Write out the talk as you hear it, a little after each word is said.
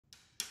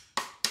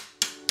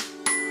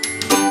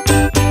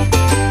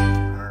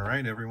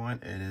right, everyone,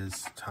 it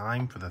is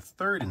time for the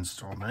third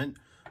installment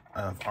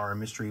of our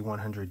Mystery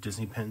 100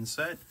 Disney pin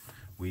set.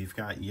 We've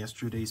got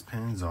yesterday's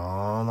pins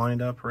all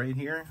lined up right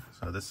here.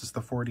 So this is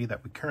the 40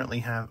 that we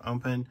currently have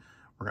open.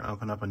 We're going to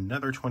open up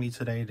another 20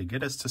 today to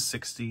get us to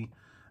 60.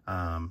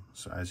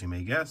 So as you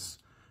may guess,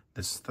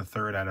 this is the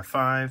third out of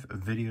 5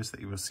 videos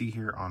that you will see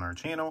here on our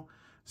channel.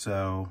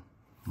 So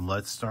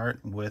let's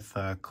start with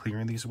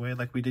clearing these away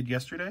like we did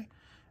yesterday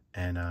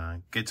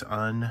and get to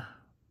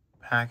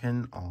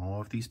unpacking all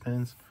of these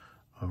pins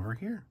over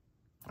here.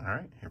 All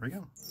right, here we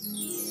go.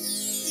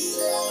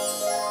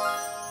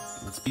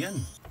 Let's begin.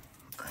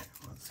 All right,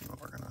 let's see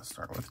what we're gonna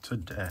start with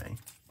today.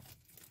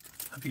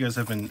 Hope you guys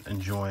have been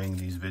enjoying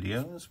these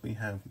videos. We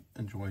have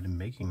enjoyed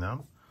making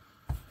them.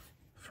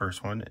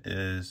 First one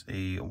is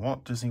a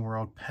Walt Disney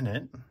World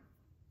pennant.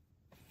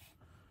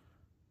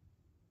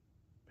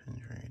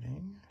 Pin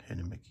rating,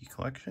 Hidden Mickey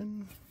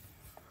collection.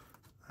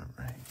 All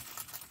right.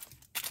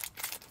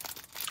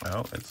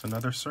 Oh, it's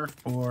another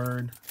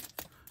surfboard.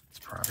 It's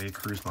probably a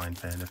cruise line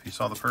pin. If you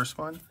saw the first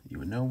one, you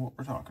would know what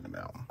we're talking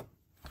about.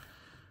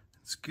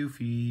 It's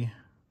Goofy.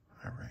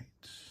 All right.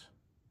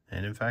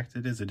 And in fact,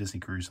 it is a Disney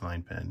Cruise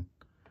Line pin.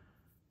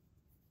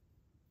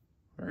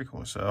 Very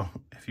cool. So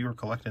if you were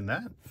collecting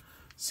that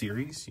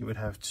series, you would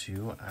have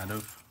 2 out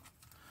of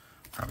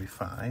probably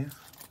 5.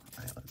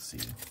 All right, let's see.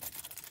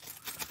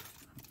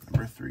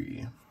 Number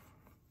 3.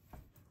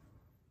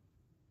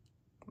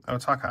 Oh,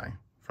 it's Hawkeye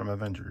from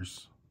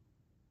Avengers.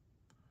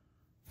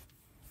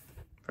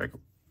 Very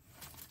cool.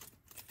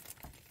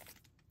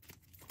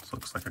 This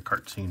looks like a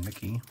cartoon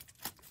Mickey.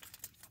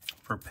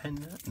 For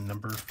pin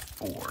number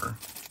 4.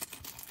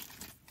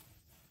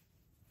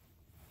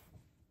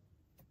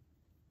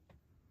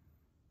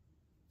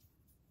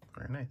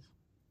 Very nice.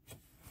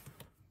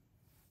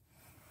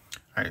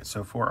 All right,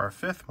 so for our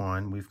 5th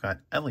one, we've got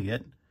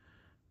Elliot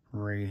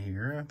right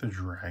here, the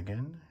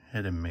dragon,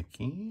 Hidden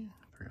Mickey,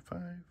 3 of 5.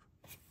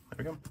 There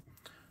we go.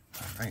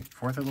 All right,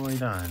 4th of the way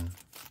done.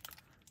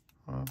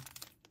 Well,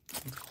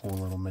 it's a cool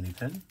little mini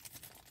pin.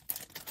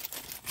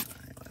 All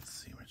right, let's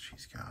see what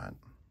she's got.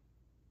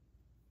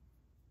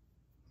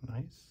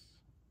 Nice.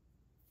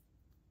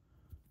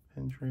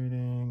 Pin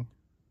trading.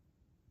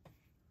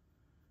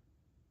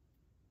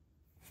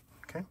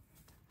 Okay.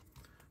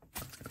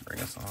 That's going to bring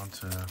us on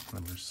to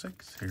number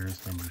 6.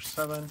 Here's number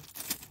 7.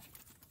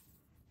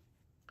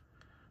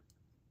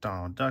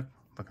 Donald Duck,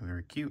 looking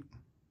very cute.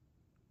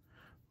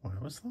 What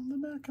was on the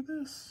back of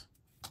this?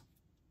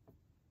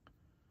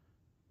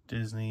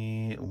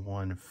 Disney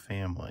One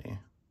Family.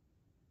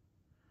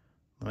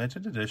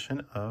 Limited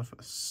edition of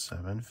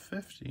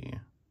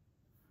 750.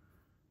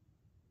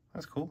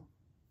 That's cool.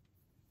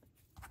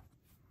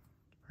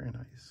 Very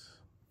nice.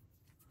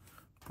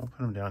 I'll put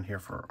them down here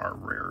for our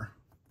rare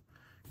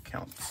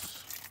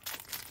counts.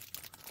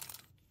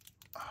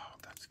 Oh,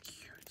 that's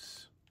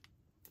cute.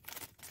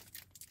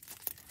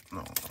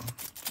 Oh.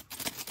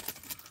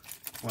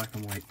 Black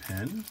and white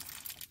pen.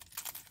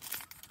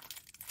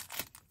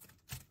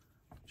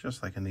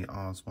 Just like in the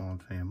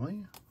Oswald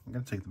family. I'm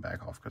going to take the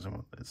back off because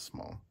it's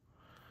small.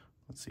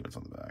 Let's see what's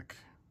on the back.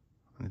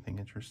 Anything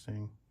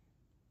interesting?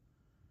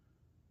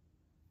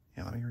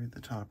 Yeah, let me read the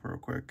top real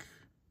quick.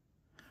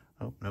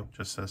 Oh, nope,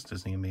 just says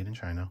Disney and Made in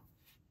China.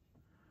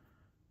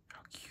 How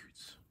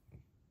cute.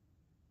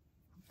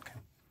 Okay.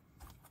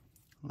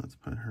 Let's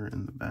put her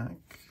in the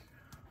back.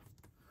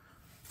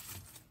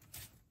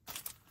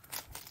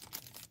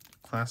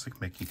 Classic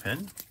Mickey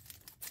pin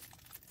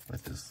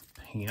with his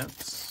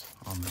pants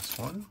on this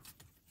one.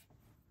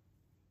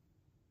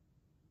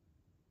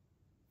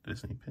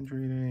 Disney pin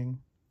rating.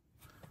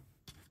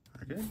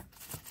 Very good.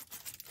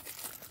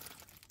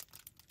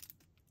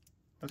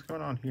 What's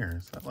going on here?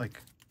 Is that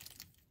like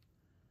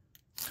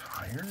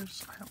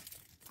tires?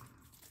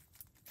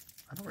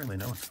 I don't really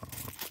know what's going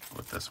on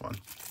with this one.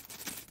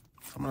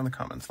 Someone in the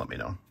comments, let me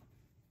know.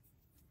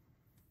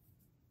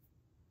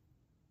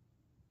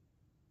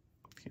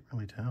 Can't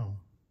really tell.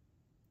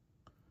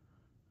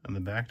 And the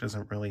back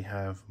doesn't really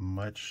have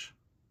much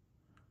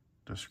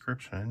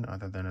description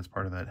other than it's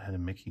part of that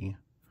Hidden Mickey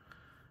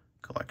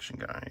collection,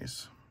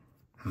 guys.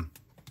 All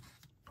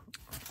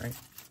right.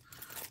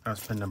 That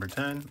was pin number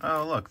 10.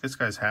 Oh, look, this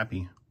guy's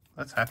happy.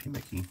 That's Happy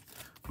Mickey.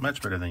 Much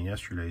better than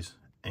yesterday's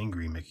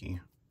Angry Mickey.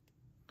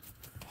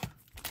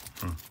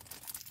 We'll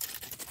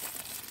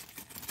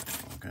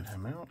get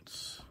him out.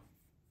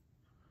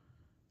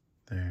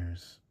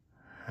 There's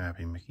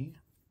Happy Mickey.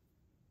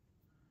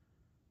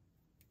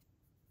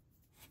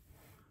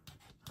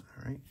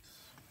 All right.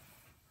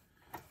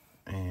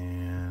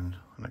 And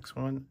the next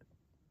one.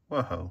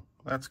 Whoa,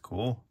 that's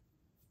cool.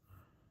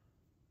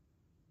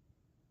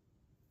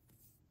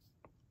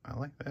 I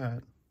like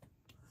that.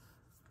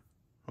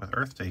 With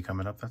Earth Day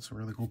coming up, that's a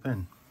really cool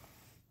pin.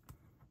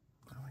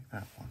 I like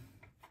that one.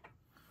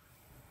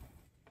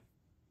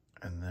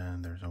 And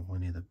then there's a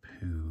Winnie the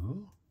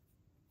Pooh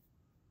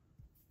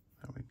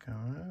that we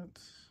got.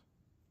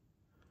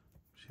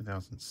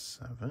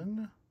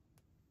 2007.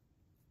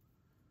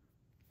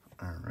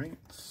 All right.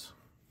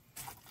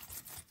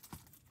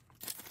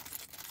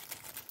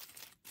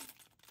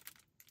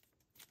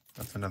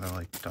 just another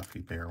like Duffy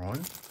Bear one.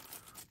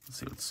 Let's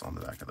see what's on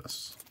the back of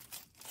this,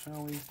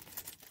 shall we?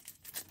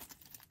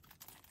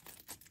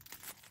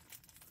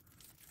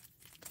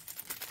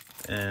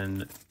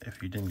 And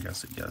if you didn't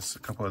guess it, yes, a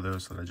couple of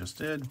those that I just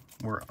did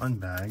were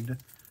unbagged,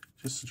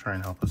 just to try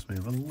and help us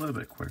move a little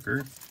bit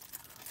quicker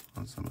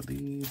on some of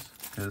these,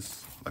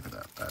 because look at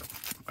that.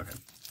 Okay,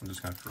 I'm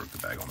just gonna throw the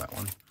bag on that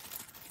one.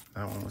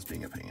 That one was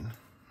being a pain.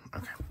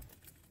 Okay.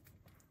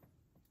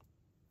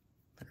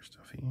 There's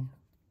Duffy.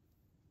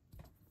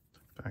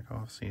 Back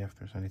off, see if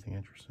there's anything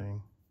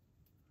interesting.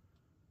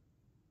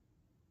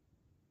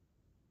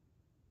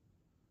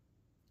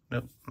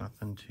 Nope,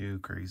 nothing too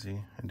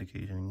crazy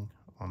indicating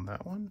on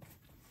that one.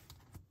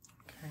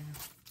 Okay.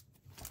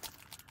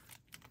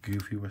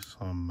 Goofy with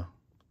some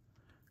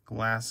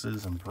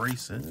glasses and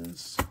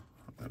braces.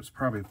 That was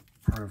probably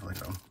part of like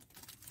a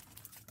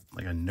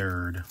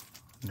nerdy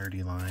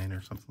line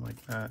or something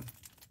like that.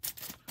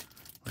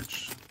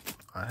 Which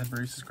I had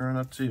braces growing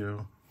up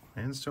too,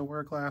 and still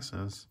wear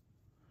glasses.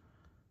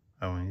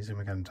 Oh, and he's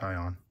even got a tie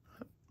on.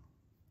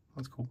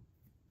 That's cool.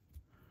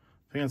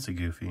 Fancy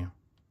Goofy.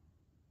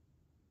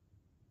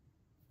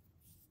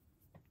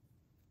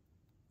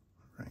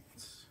 Right.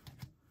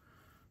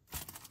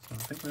 So I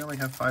think we only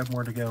have 5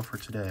 more to go for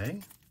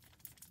today.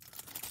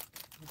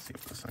 Let's see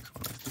what this next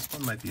one is. This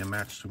one might be a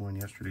match to one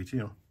yesterday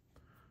too.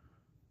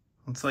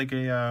 It's like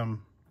a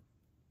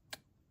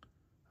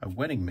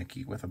wedding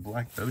Mickey with a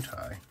black bow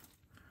tie.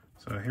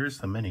 So here's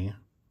the mini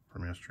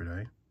from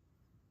yesterday.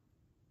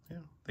 Yeah,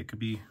 they could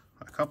be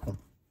a couple.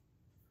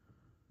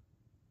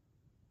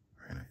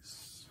 Very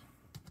nice.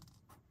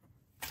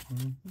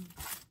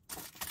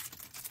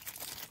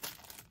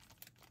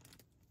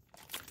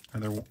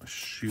 Another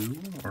shoe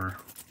or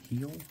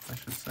heel, I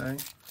should say.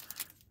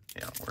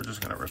 Yeah, we're just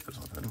gonna rip this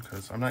open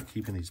because I'm not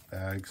keeping these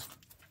bags.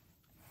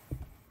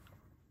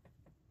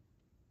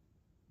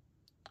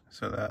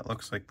 So that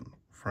looks like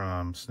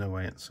from Snow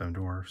White and Seven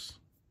Dwarfs.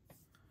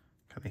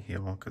 Kind of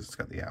heel because it's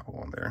got the apple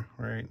on there,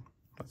 right?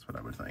 That's what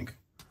I would think.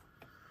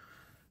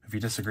 If you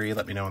disagree,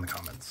 let me know in the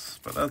comments.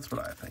 But that's what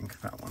I think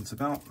that one's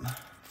about.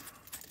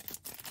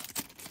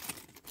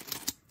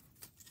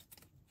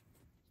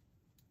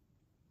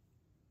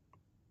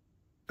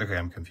 Okay,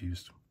 I'm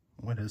confused.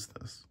 What is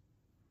this?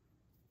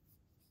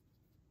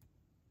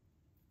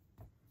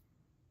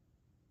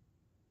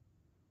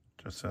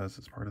 Just says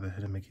it's part of the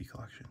Hidden Mickey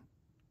collection.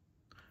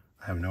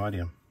 I have no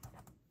idea.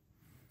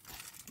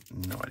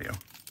 No idea.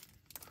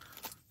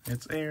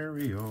 It's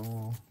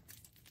Ariel.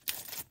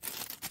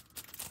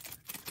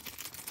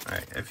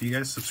 Alright, if you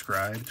guys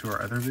subscribe to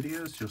our other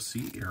videos, you'll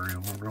see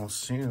Ariel real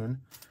soon.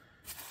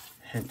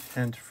 Hint,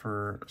 hint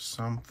for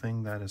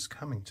something that is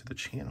coming to the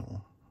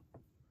channel.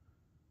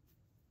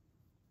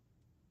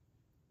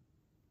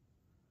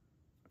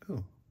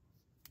 Ooh,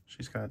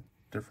 she's got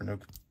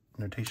different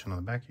notation on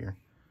the back here.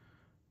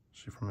 Is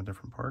she from a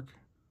different park?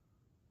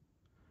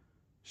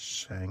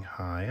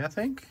 Shanghai, I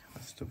think.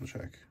 Let's double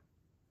check.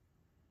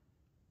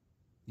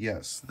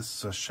 Yes, this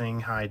is a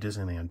Shanghai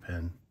Disneyland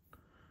pin.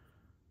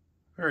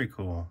 Very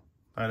cool.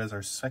 That is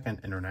our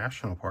second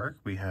international park.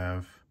 We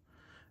have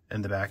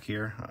in the back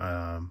here,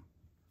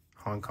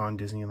 Hong Kong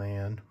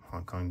Disneyland,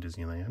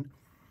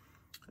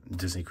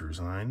 Disney Cruise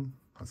Line.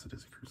 That's a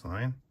Disney Cruise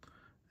Line.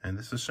 And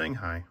this is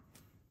Shanghai.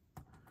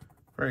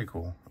 Very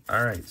cool.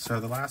 All right, so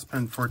the last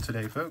pin for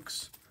today,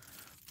 folks.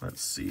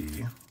 Let's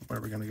see, what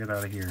are we gonna get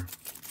out of here?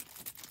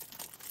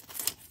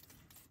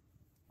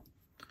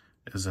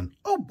 Is an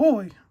oh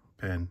boy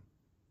pin.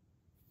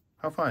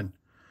 How fun.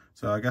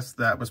 So I guess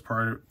that was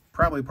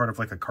probably part of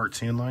like a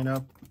cartoon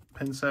lineup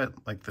pin set,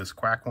 like this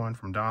Quack one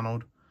from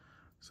Donald.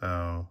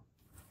 So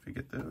if you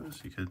get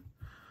those, you could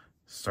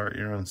start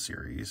your own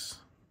series.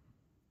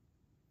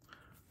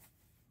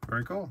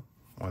 Very cool.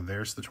 Well,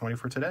 there's the 20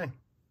 for today.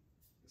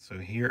 So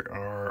here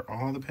are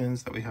all the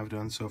pins that we have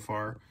done so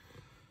far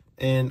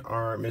in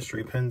our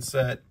mystery pin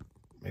set.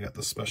 We got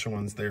the special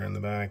ones there in the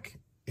back.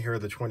 Here are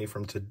the 20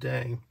 from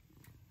today.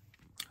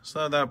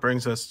 So that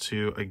brings us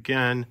to,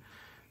 again,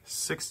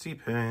 60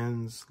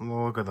 pins.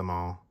 Look at them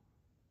all.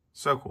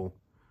 So cool.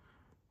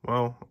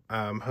 Well,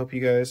 hope you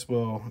guys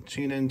will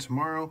tune in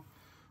tomorrow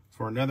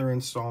for another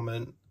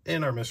installment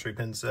in our mystery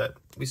pin set.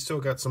 We still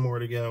got some more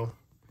to go.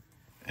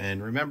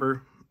 And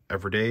remember,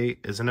 every day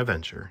is an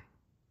adventure.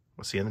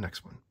 We'll see you in the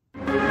next one.